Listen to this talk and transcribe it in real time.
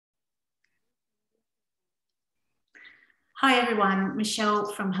Hi everyone,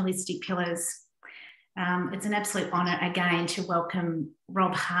 Michelle from Holistic Pillars. It's an absolute honour again to welcome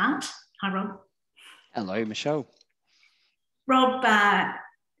Rob Hart. Hi Rob. Hello Michelle. Rob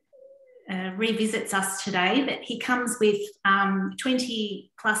revisits us today, but he comes with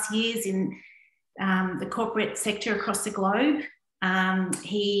 20 plus years in the corporate sector across the globe.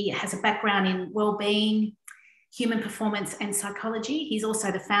 He has a background in wellbeing, human performance and psychology. He's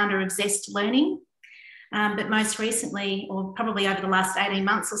also the founder of Zest Learning. But most recently, or probably over the last 18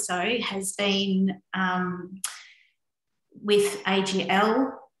 months or so, has been with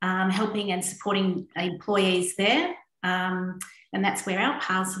AGL, helping and supporting employees there. And that's where our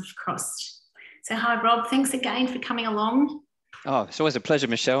paths have crossed. So hi, Rob. Thanks again for coming along. Oh, it's always a pleasure,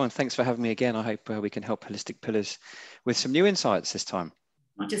 Michelle, and thanks for having me again. I hope we can help Holistic Pillars with some new insights this time.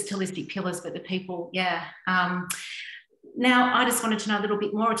 Not just Holistic Pillars, but the people, yeah. Now, I just wanted to know a little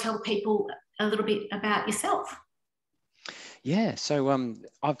bit more, or tell people a little bit about yourself. Yeah, so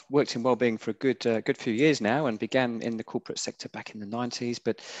I've worked in wellbeing for a good few years now, and began in the corporate sector back in the 90s,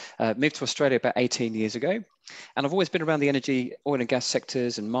 but moved to Australia about 18 years ago. And I've always been around the energy, oil and gas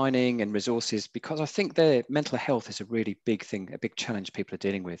sectors and mining and resources, because I think their mental health is a really big thing, a big challenge people are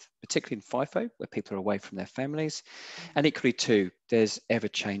dealing with, particularly in FIFO, where people are away from their families. And equally too, there's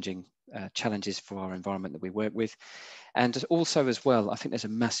ever-changing challenges for our environment that we work with. And also as well, I think there's a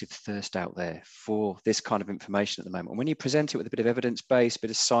massive thirst out there for this kind of information at the moment. And when you present it with a bit of evidence base,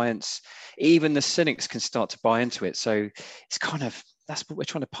 bit of science, even the cynics can start to buy into it. So it's kind of, that's what we're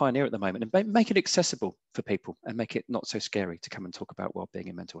trying to pioneer at the moment, and make it accessible for people and make it not so scary to come and talk about wellbeing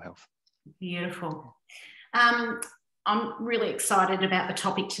and mental health. Beautiful. I'm really excited about the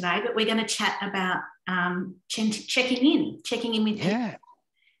topic today, but we're going to chat about checking in with people.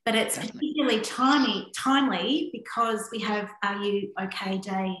 But it's particularly timely because we have Are You OK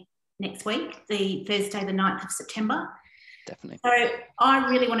Day next week, the Thursday, the 9th of September. Definitely. So I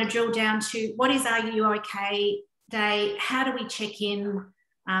really want to drill down to what is Are You OK Day? How do we check in?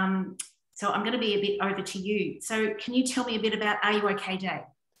 So I'm going to be a bit over to you. So can you tell me a bit about Are You OK Day?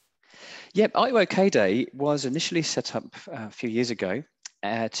 Yep, Are You OK Day was initially set up a few years ago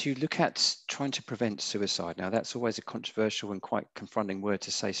to look at trying to prevent suicide. Now, that's always a controversial and quite confronting word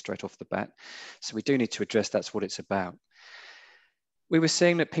to say straight off the bat. So we do need to address that's what it's about. We were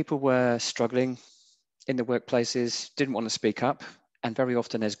seeing that people were struggling in the workplaces, didn't want to speak up. And very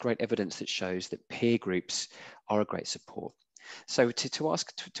often there's great evidence that shows that peer groups are a great support. So to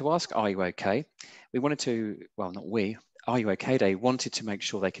ask, Are You OK? We wanted to, well, not we, Are You OK Day wanted to make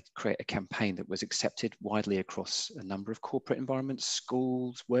sure they could create a campaign that was accepted widely across a number of corporate environments,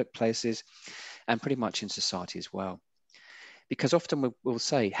 schools, workplaces, and pretty much in society as well. Because often we'll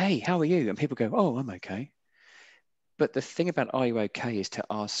say, hey, how are you? And people go, oh, I'm okay. But the thing about Are You OK is to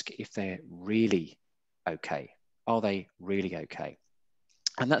ask if they're really okay. Are they really okay?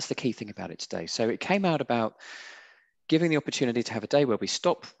 And that's the key thing about it today. So it came out about giving the opportunity to have a day where we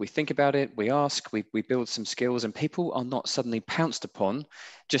stop, we think about it, we ask, we build some skills, and people are not suddenly pounced upon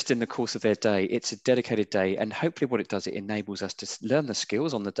just in the course of their day. It's a dedicated day, and hopefully what it does, it enables us to learn the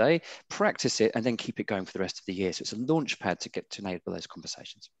skills on the day, practice it, and then keep it going for the rest of the year. So it's a launch pad to get to enable those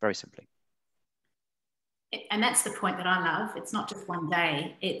conversations, very simply. And that's the point that I love. It's not just one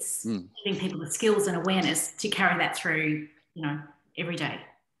day, it's giving people the skills and awareness to carry that through, every day.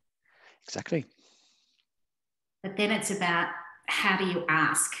 Exactly. But then it's about, how do you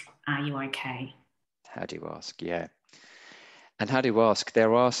ask, are you okay? How do you ask? Yeah. And how do you ask?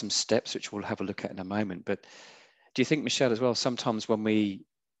 There are some steps which we'll have a look at in a moment. But do you think, Michelle, as well, sometimes when we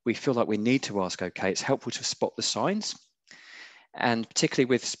feel like we need to ask okay, it's helpful to spot the signs. And particularly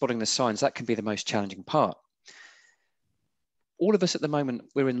with spotting the signs, that can be the most challenging part. All of us at the moment,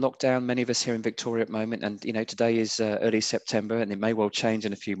 we're in lockdown, many of us here in Victoria at the moment, and today is early September, and it may well change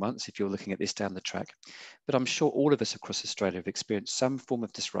in a few months if you're looking at this down the track. But I'm sure all of us across Australia have experienced some form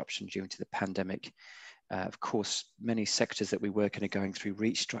of disruption due to the pandemic. Of course, many sectors that we work in are going through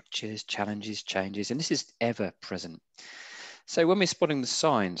restructures, challenges, changes, and this is ever present. So when we're spotting the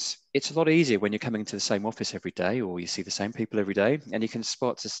signs, it's a lot easier when you're coming to the same office every day, or you see the same people every day, and you can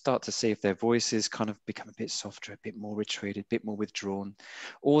start to see if their voices kind of become a bit softer, a bit more retreated, a bit more withdrawn,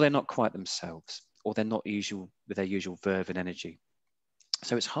 or they're not quite themselves, or they're not usual with their usual verve and energy.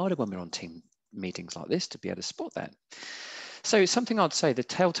 So it's harder when we're on team meetings like this to be able to spot that. So something I'd say, the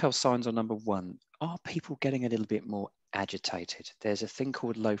telltale signs are, number one, are people getting a little bit more agitated? There's a thing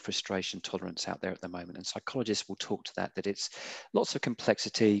called low frustration tolerance out there at the moment, and psychologists will talk to that it's lots of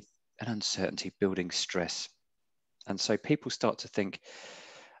complexity and uncertainty building stress. And so people start to think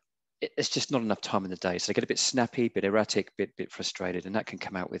it's just not enough time in the day. So they get a bit snappy, a bit erratic, a bit frustrated, and that can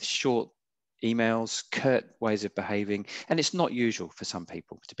come out with short emails, curt ways of behaving, and it's not usual for some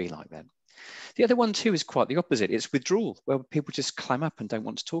people to be like that. The other one too is quite the opposite. It's withdrawal, where people just clam up and don't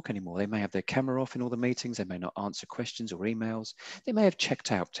want to talk anymore. They may have their camera off in all the meetings. They may not answer questions or emails. They may have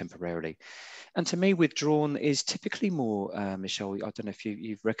checked out temporarily. And to me, withdrawn is typically more, Michelle, I don't know if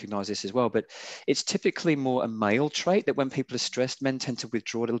you've recognized this as well, but it's typically more a male trait that when people are stressed, men tend to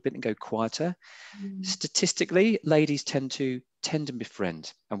withdraw a little bit and go quieter. Statistically, ladies tend to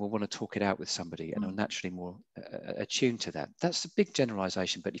befriend and will want to talk it out with somebody and are naturally more attuned to that. That's a big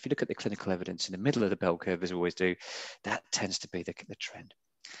generalization, but if you look at the clinical evidence in the middle of the bell curve, as we always do, that tends to be the trend.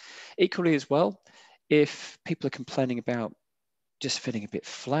 Equally as well, if people are complaining about just feeling a bit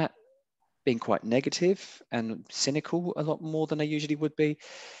flat, being quite negative and cynical a lot more than they usually would be,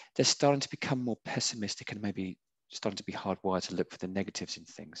 they're starting to become more pessimistic and maybe starting to be hardwired to look for the negatives in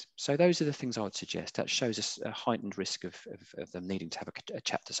things. So those are the things I would suggest. That shows us a heightened risk of them needing to have a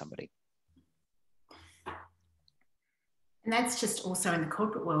chat to somebody. And that's just also in the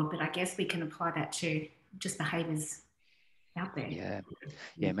corporate world, but I guess we can apply that to just behaviours out there.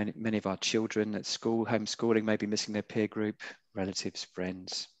 Yeah. Many of our children at school, homeschooling, maybe missing their peer group, relatives,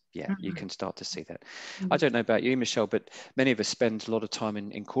 friends. Yeah, you can start to see that. I don't know about you, Michelle, but many of us spend a lot of time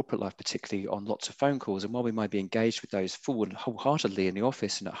in corporate life, particularly on lots of phone calls. And while we might be engaged with those full and wholeheartedly in the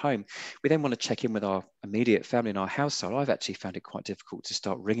office and at home, we then want to check in with our immediate family and our household. I've actually found it quite difficult to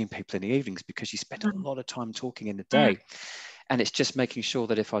start ringing people in the evenings because you spend a lot of time talking in the day. And it's just making sure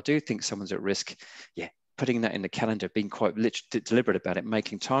that if I do think someone's at risk, putting that in the calendar, being quite deliberate about it,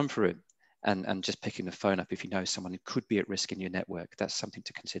 making time for it. And just picking the phone up if you know someone who could be at risk in your network. That's something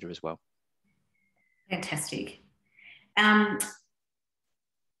to consider as well. Fantastic. How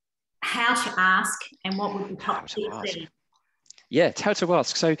to ask and what would the top tips be? Yeah, it's how to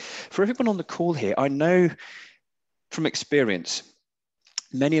ask. So for everyone on the call here, I know from experience,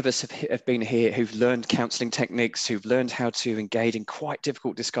 many of us have been here who've learned counselling techniques, who've learned how to engage in quite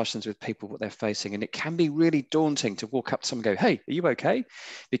difficult discussions with people, what they're facing. And it can be really daunting to walk up to someone and go, hey, are you okay?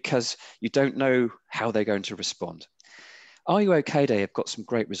 Because you don't know how they're going to respond. Are You OK Day have got some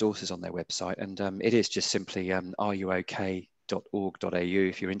great resources on their website. And it is just simply areyouok.org.au.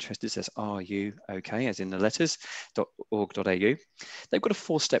 If you're interested, it says Are You OK, as in the letters, .org.au. They've got a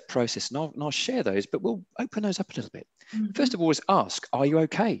 4-step process, and I'll share those, but we'll open those up a little bit. First of all is ask, are you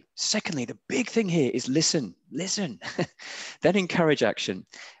okay? Secondly, the big thing here is listen. Then encourage action.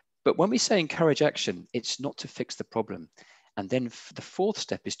 But when we say encourage action, it's not to fix the problem. And then the 4th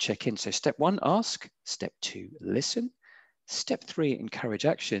step is check in. So step 1, ask. Step 2, listen. Step 3, encourage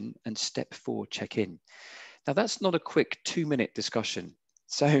action. And step 4, check in. Now that's not a quick 2-minute discussion.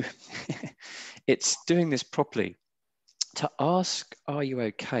 So it's doing this properly. To ask, are you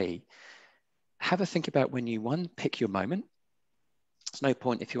okay? Have a think about when you, pick your moment. There's no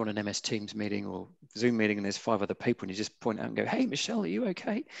point if you're on an MS Teams meeting or Zoom meeting and there's 5 other people and you just point out and go, hey, Michelle, are you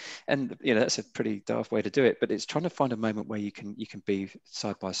okay? And that's a pretty daft way to do it, but it's trying to find a moment where you can be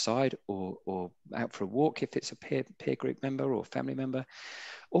side by side or out for a walk if it's a peer group member or family member,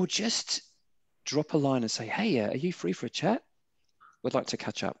 or just drop a line and say, hey, are you free for a chat? Would like to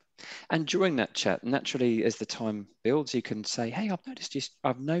catch up. And during that chat, naturally, as the time builds, you can say, hey,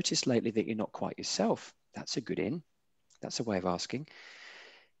 I've noticed lately that you're not quite yourself. That's a good in. That's a way of asking.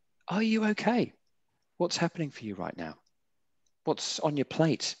 Are you okay? What's happening for you right now? What's on your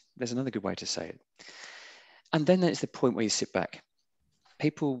plate? There's another good way to say it. And then there's the point where you sit back.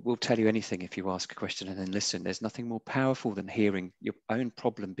 People will tell you anything if you ask a question and then listen. There's nothing more powerful than hearing your own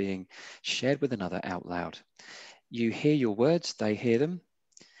problem being shared with another out loud. You hear your words, they hear them.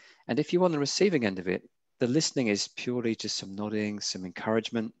 And if you're on the receiving end of it, the listening is purely just some nodding, some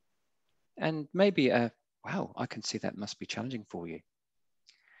encouragement, and maybe wow, I can see that must be challenging for you.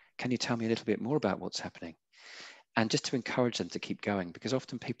 Can you tell me a little bit more about what's happening? And just to encourage them to keep going, because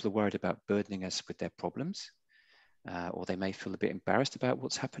often people are worried about burdening us with their problems, or they may feel a bit embarrassed about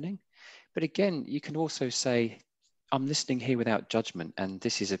what's happening. But again, you can also say, I'm listening here without judgment, and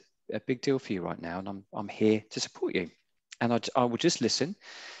this is a big deal for you right now, and I'm here to support you. And I will just listen,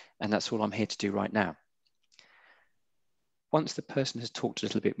 and that's all I'm here to do right now. Once the person has talked a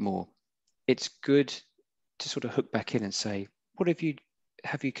little bit more, it's good to sort of hook back in and say, what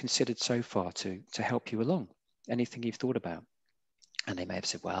have you considered so far to help you along? Anything you've thought about? And they may have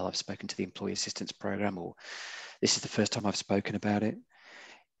said, well, I've spoken to the employee assistance program, or this is the first time I've spoken about it.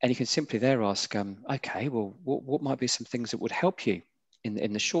 And you can simply there ask, okay, well, what might be some things that would help you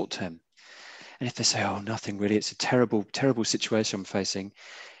in the short term? And if they say, oh, nothing really, it's a terrible, terrible situation I'm facing.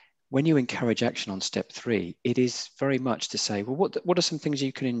 When you encourage action on step 3, it is very much to say, well, what are some things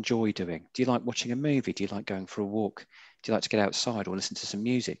you can enjoy doing? Do you like watching a movie? Do you like going for a walk? Do you like to get outside or listen to some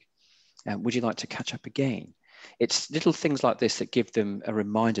music? Would you like to catch up again? It's little things like this that give them a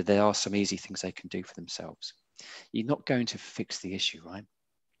reminder there are some easy things they can do for themselves. You're not going to fix the issue, right?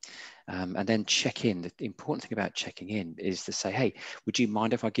 And then check in. The important thing about checking in is to say, hey, would you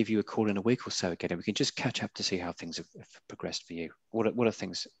mind if I give you a call in a week or so again, and we can just catch up to see how things have progressed for you? What are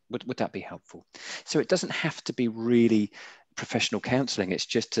things, would that be helpful? So it doesn't have to be really professional counselling. It's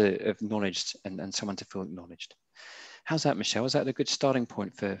just to acknowledged and someone to feel acknowledged. How's that, Michelle? Is that a good starting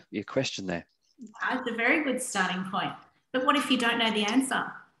point for your question there? It's a very good starting point. But what if you don't know the answer?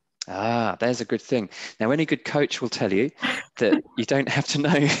 Ah, there's a good thing. Now, any good coach will tell you that you don't have to know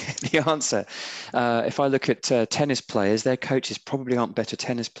the answer. If I look at tennis players, their coaches probably aren't better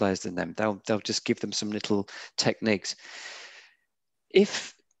tennis players than them. They'll just give them some little techniques.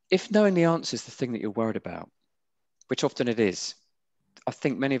 If knowing the answer is the thing that you're worried about, which often it is, I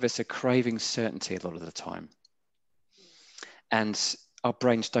think many of us are craving certainty a lot of the time. And our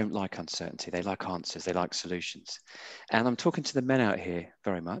brains don't like uncertainty. They like answers. They like solutions. And I'm talking to the men out here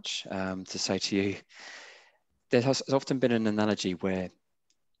very much to say to you, there has often been an analogy where,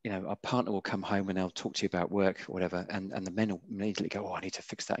 you know, our partner will come home and they'll talk to you about work or whatever, and the men will immediately go, oh, I need to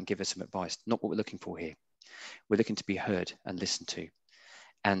fix that and give us some advice. Not what we're looking for here. We're looking to be heard and listened to.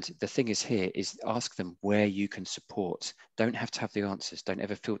 And the thing is here is ask them where you can support. Don't have to have the answers.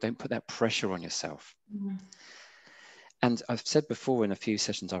 Don't put that pressure on yourself. Mm-hmm. And I've said before in a few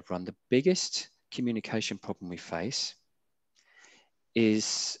sessions I've run, the biggest communication problem we face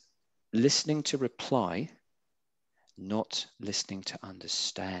is listening to reply, not listening to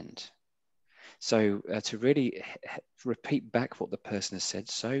understand. So to really repeat back what the person has said.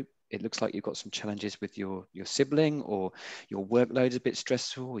 So it looks like you've got some challenges with your sibling, or your workload is a bit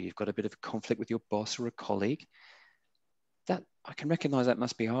stressful, or you've got a bit of a conflict with your boss or a colleague. That I can recognize that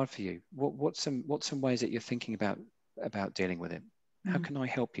must be hard for you. What's some ways that you're thinking about dealing with it? How can I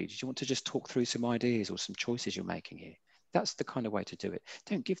help you? Do you want to just talk through some ideas or some choices you're making here? That's the kind of way to do it.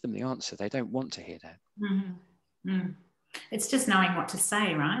 Don't give them the answer. They don't want to hear that. Mm-hmm. Mm. It's just knowing what to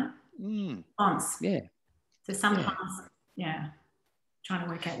say, right? Response. Yeah. So sometimes, trying to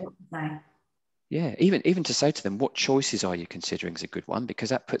work out what to say. Yeah, even to say to them, what choices are you considering is a good one, because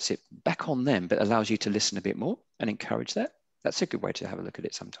that puts it back on them, but allows you to listen a bit more and encourage that. That's a good way to have a look at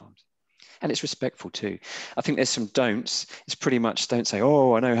it sometimes. And it's respectful too. I think there's some don'ts. It's pretty much don't say,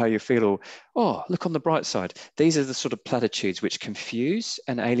 oh, I know how you feel, or, oh, look on the bright side. These are the sort of platitudes which confuse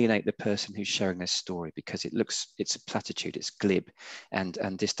and alienate the person who's sharing their story, because it's a platitude, it's glib, and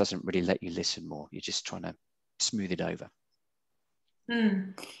this doesn't really let you listen more. You're just trying to smooth it over.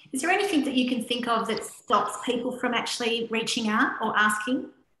 Is there anything that you can think of that stops people from actually reaching out or asking?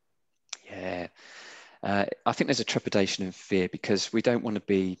 Yeah, I think there's a trepidation and fear because we don't want to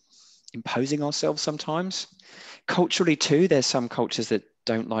be imposing ourselves sometimes. Culturally too, there's some cultures that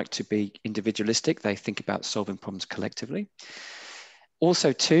don't like to be individualistic. They think about solving problems collectively.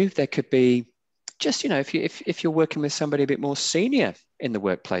 Also too, there could be just, if you're working with somebody a bit more senior in the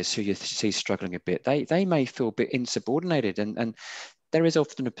workplace who you see struggling a bit, they may feel a bit insubordinated, and there is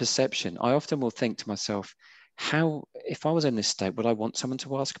often a perception. I often will think to myself, if I was in this state, would I want someone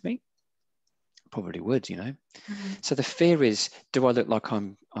to ask me? Probably would, So the fear is, do I look like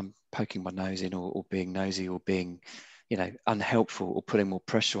I'm poking my nose in, or being nosy, or being, unhelpful, or putting more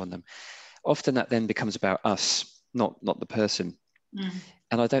pressure on them? Often that then becomes about us, not the person.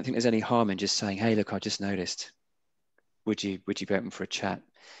 And I don't think there's any harm in just saying, hey, look, I just noticed. Would you be open for a chat?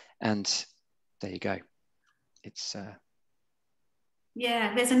 And there you go. It's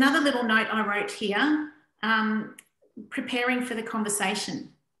there's another little note I wrote here. Preparing for the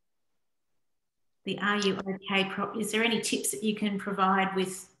conversation. The are you okay? Is there any tips that you can provide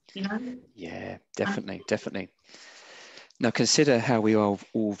with, Yeah, definitely. Now consider how we are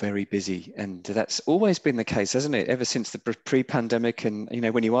all very busy, and that's always been the case, hasn't it? Ever since the pre-pandemic, and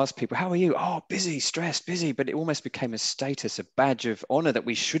when you ask people, how are you? Oh, busy, stressed, busy, but it almost became a status, a badge of honor that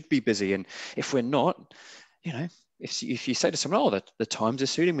we should be busy. And if we're not, if you say to someone, oh, the times are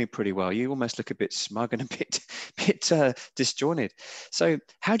suiting me pretty well, you almost look a bit smug and a bit disjointed. So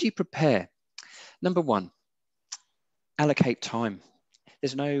how do you prepare? Number one, allocate time.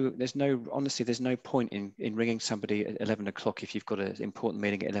 Honestly, there's no point in ringing somebody at 11 o'clock if you've got an important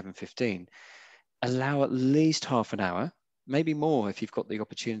meeting at 11:15. Allow at least half an hour, maybe more if you've got the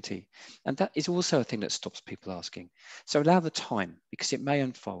opportunity. And that is also a thing that stops people asking. So allow the time, because it may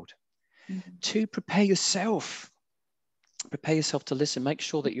unfold. Two, prepare yourself. Prepare yourself to listen. Make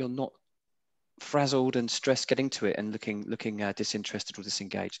sure that you're not frazzled and stressed getting to it and looking disinterested or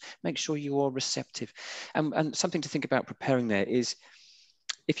disengaged. Make sure you are receptive. And something to think about preparing there is,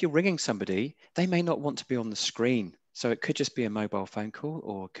 if you're ringing somebody, they may not want to be on the screen. So it could just be a mobile phone call,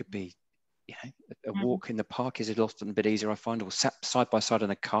 or it could be a walk in the park is often a bit easier, I find, or sat side by side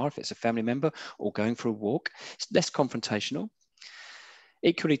in a car if it's a family member, or going for a walk. It's less confrontational.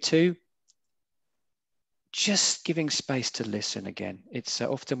 Equally too, just giving space to listen again. It's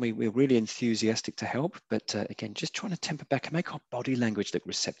often we're really enthusiastic to help, but again, just trying to temper back and make our body language look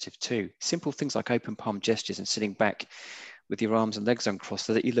receptive too. Simple things like open palm gestures and sitting back with your arms and legs uncrossed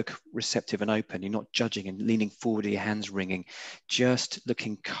so that you look receptive and open. You're not judging and leaning forward, your hands wringing. Just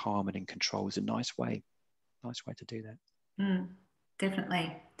looking calm and in control is a nice way to do that.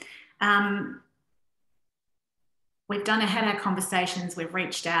 Definitely. We've had our conversations, we've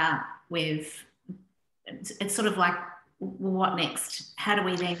reached out, it's sort of like, well, what next? How do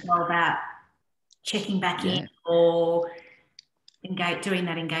we then go about checking back in or doing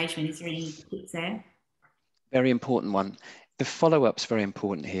that engagement? Is there any tips there? Very important one. The follow-up's very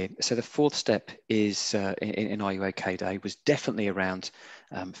important here. So the fourth step is in Are You OK Day was definitely around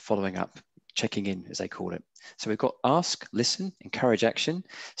following up, checking in, as they call it. So we've got ask, listen, encourage action.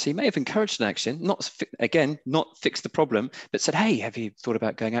 So you may have encouraged an action, not fix the problem, but said, hey, have you thought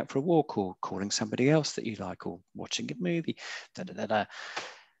about going out for a walk or calling somebody else that you like or watching a movie?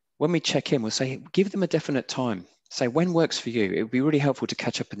 When we check in, we'll say, give them a definite time. Say, when works for you? It would be really helpful to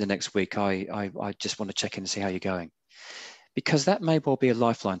catch up in the next week. I just want to check in and see how you're going. Because that may well be a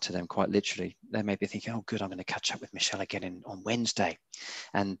lifeline to them, quite literally. They may be thinking, oh, good, I'm going to catch up with Michelle again on Wednesday.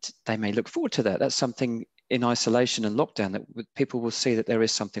 And they may look forward to that. That's something in isolation and lockdown that people will see that there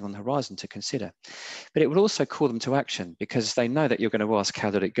is something on the horizon to consider. But it will also call them to action because they know that you're going to ask, how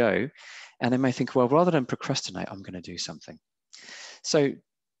did it go? And they may think, well, rather than procrastinate, I'm going to do something. So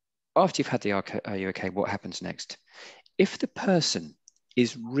after you've had the Are You OK, what happens next? If the person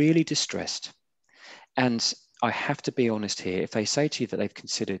is really distressed, and I have to be honest here, if they say to you that they've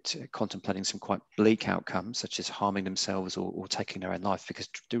considered contemplating some quite bleak outcomes, such as harming themselves or taking their own life, because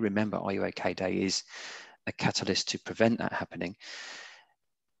do remember, Are You OK Day is a catalyst to prevent that happening,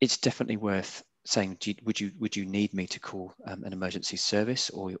 it's definitely worth saying, would you need me to call an emergency service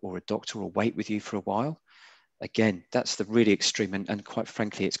or a doctor or wait with you for a while? Again, that's the really extreme, and quite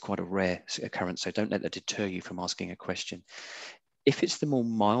frankly, it's quite a rare occurrence, so don't let that deter you from asking a question. If it's the more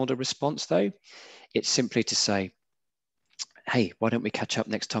milder response, though, it's simply to say, hey, why don't we catch up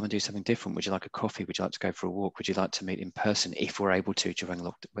next time and do something different? Would you like a coffee? Would you like to go for a walk? Would you like to meet in person if we're able to during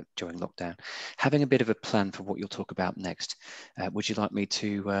lockdown? Having a bit of a plan for what you'll talk about next. Would you like me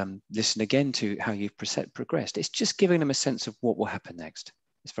to listen again to how you've progressed? It's just giving them a sense of what will happen next.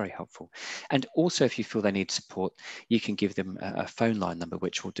 It's very helpful. And also, if you feel they need support, you can give them a phone line number,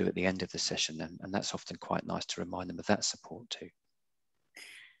 which we'll do at the end of the session. And that's often quite nice to remind them of that support too.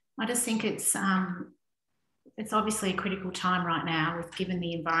 I just think it's obviously a critical time right now, given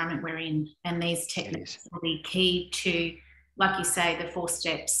the environment we're in, and these techniques will be key to, like you say, the 4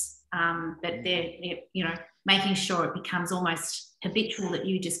 steps, that they're, making sure it becomes almost habitual that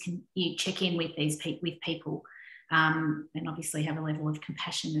you check in with with people, and obviously have a level of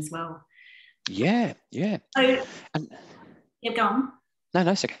compassion as well. Yeah. So, go on. No,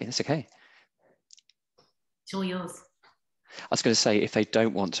 it's okay. That's okay. It's all yours. I was going to say, if they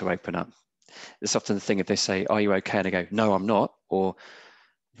don't want to open up, it's often the thing, if they say, are you okay? And I go, no, I'm not. Or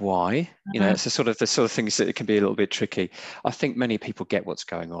why? It's the sort of things that it can be a little bit tricky. I think many people get what's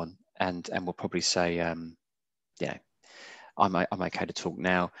going on and will probably say, I'm okay to talk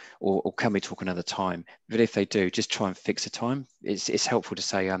now, or can we talk another time? But if they do, just try and fix a time. It's helpful to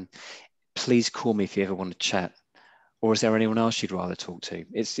say, please call me if you ever want to chat. Or is there anyone else you'd rather talk to?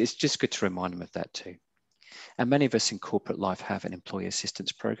 It's just good to remind them of that too. And many of us in corporate life have an employee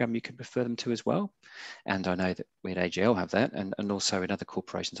assistance program you can refer them to as well. And I know that we at AGL have that, and also in other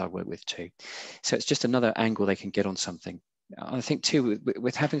corporations I work with too. So it's just another angle they can get on something. I think too,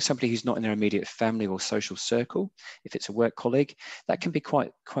 with having somebody who's not in their immediate family or social circle, if it's a work colleague, that can be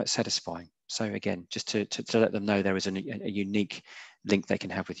quite satisfying. So again, just to let them know there is a unique link they can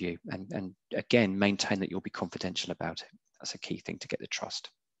have with you, and again, maintain that you'll be confidential about it. That's a key thing to get the trust.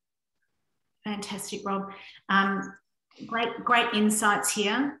 Fantastic, Rob. Great insights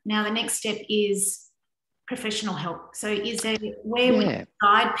here. Now, the next step is professional help. So is there where we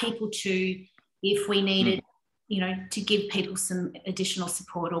guide people to if we needed, to give people some additional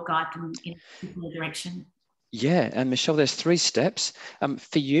support or guide them in a particular direction? Yeah, and Michelle, there's 3 steps.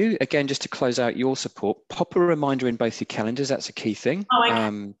 For you, again, just to close out your support, pop a reminder in both your calendars. That's a key thing. Oh,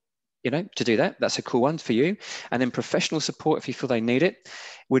 okay. To do that. That's a cool one for you. And then professional support, if you feel they need it,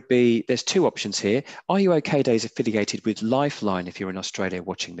 would be, there's 2 options here. Are You OK Day is affiliated with Lifeline if you're in Australia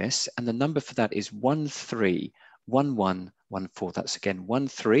watching this. And the number for that is 131114. That's again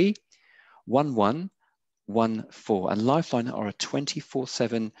 131114. And Lifeline are a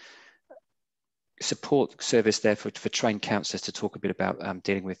 24/7 support service there for trained counsellors to talk a bit about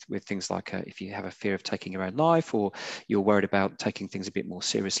dealing with things like if you have a fear of taking your own life, or you're worried about taking things a bit more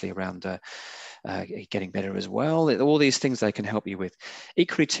seriously around getting better as well. All these things they can help you with.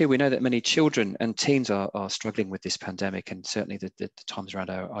 Equally too, we know that many children and teens are struggling with this pandemic, and certainly the times around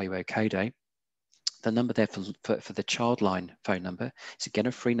our Are You OK Day. The number there for the Childline phone number is again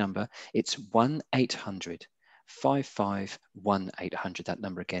a free number. It's 1-800 55 1800. That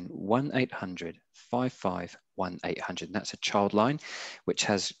number again, 1-800 55 1800. And that's a Childline, which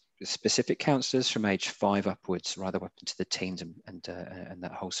has specific counsellors from age 5 upwards, right up into the teens and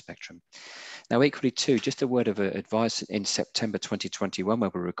that whole spectrum. Now, equally too, just a word of advice: in September 2021,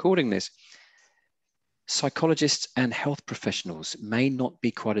 where we're recording this, psychologists and health professionals may not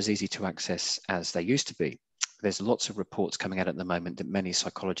be quite as easy to access as they used to be. There's lots of reports coming out at the moment that many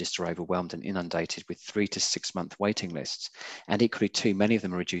psychologists are overwhelmed and inundated with 3 to 6 month waiting lists. And equally too, many of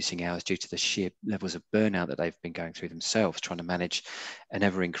them are reducing hours due to the sheer levels of burnout that they've been going through themselves, trying to manage an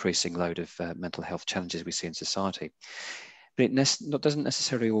ever increasing load of mental health challenges we see in society. But it doesn't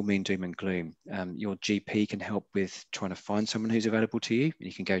necessarily all mean doom and gloom. Your GP can help with trying to find someone who's available to you.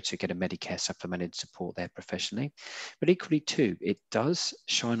 You can go to get a Medicare supplemented support there professionally. But equally too, it does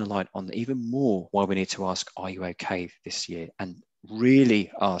shine a light on even more why we need to ask, are you okay this year? And really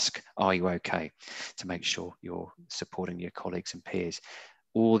ask, are you okay? To make sure you're supporting your colleagues and peers.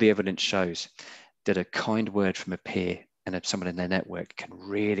 All the evidence shows that a kind word from a peer and someone in their network can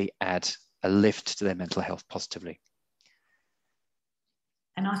really add a lift to their mental health positively.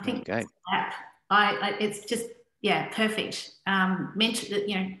 And I think it's just, perfect.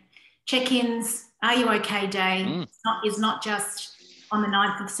 Check-ins, Are You OK Day is not just on the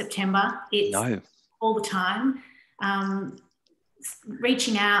 9th of September. It's all the time.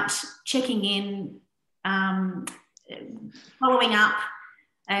 Reaching out, checking in, following up,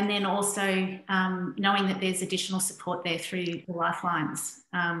 and then also knowing that there's additional support there through the lifelines.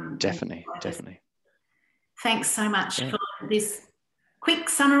 Definitely. Thanks so much for this quick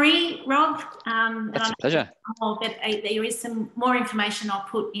summary, Rob. That's a pleasure. But there is some more information I'll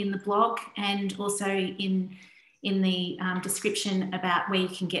put in the blog and also in the description about where you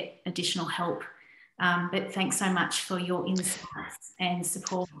can get additional help. But thanks so much for your insights and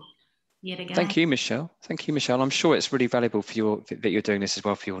support yet again. Thank you, Michelle. I'm sure it's really valuable for that you're doing this as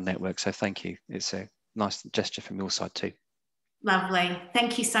well for your network. So thank you. It's a nice gesture from your side too. Lovely.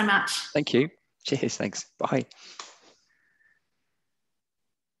 Thank you so much. Thank you. Cheers. Thanks. Bye.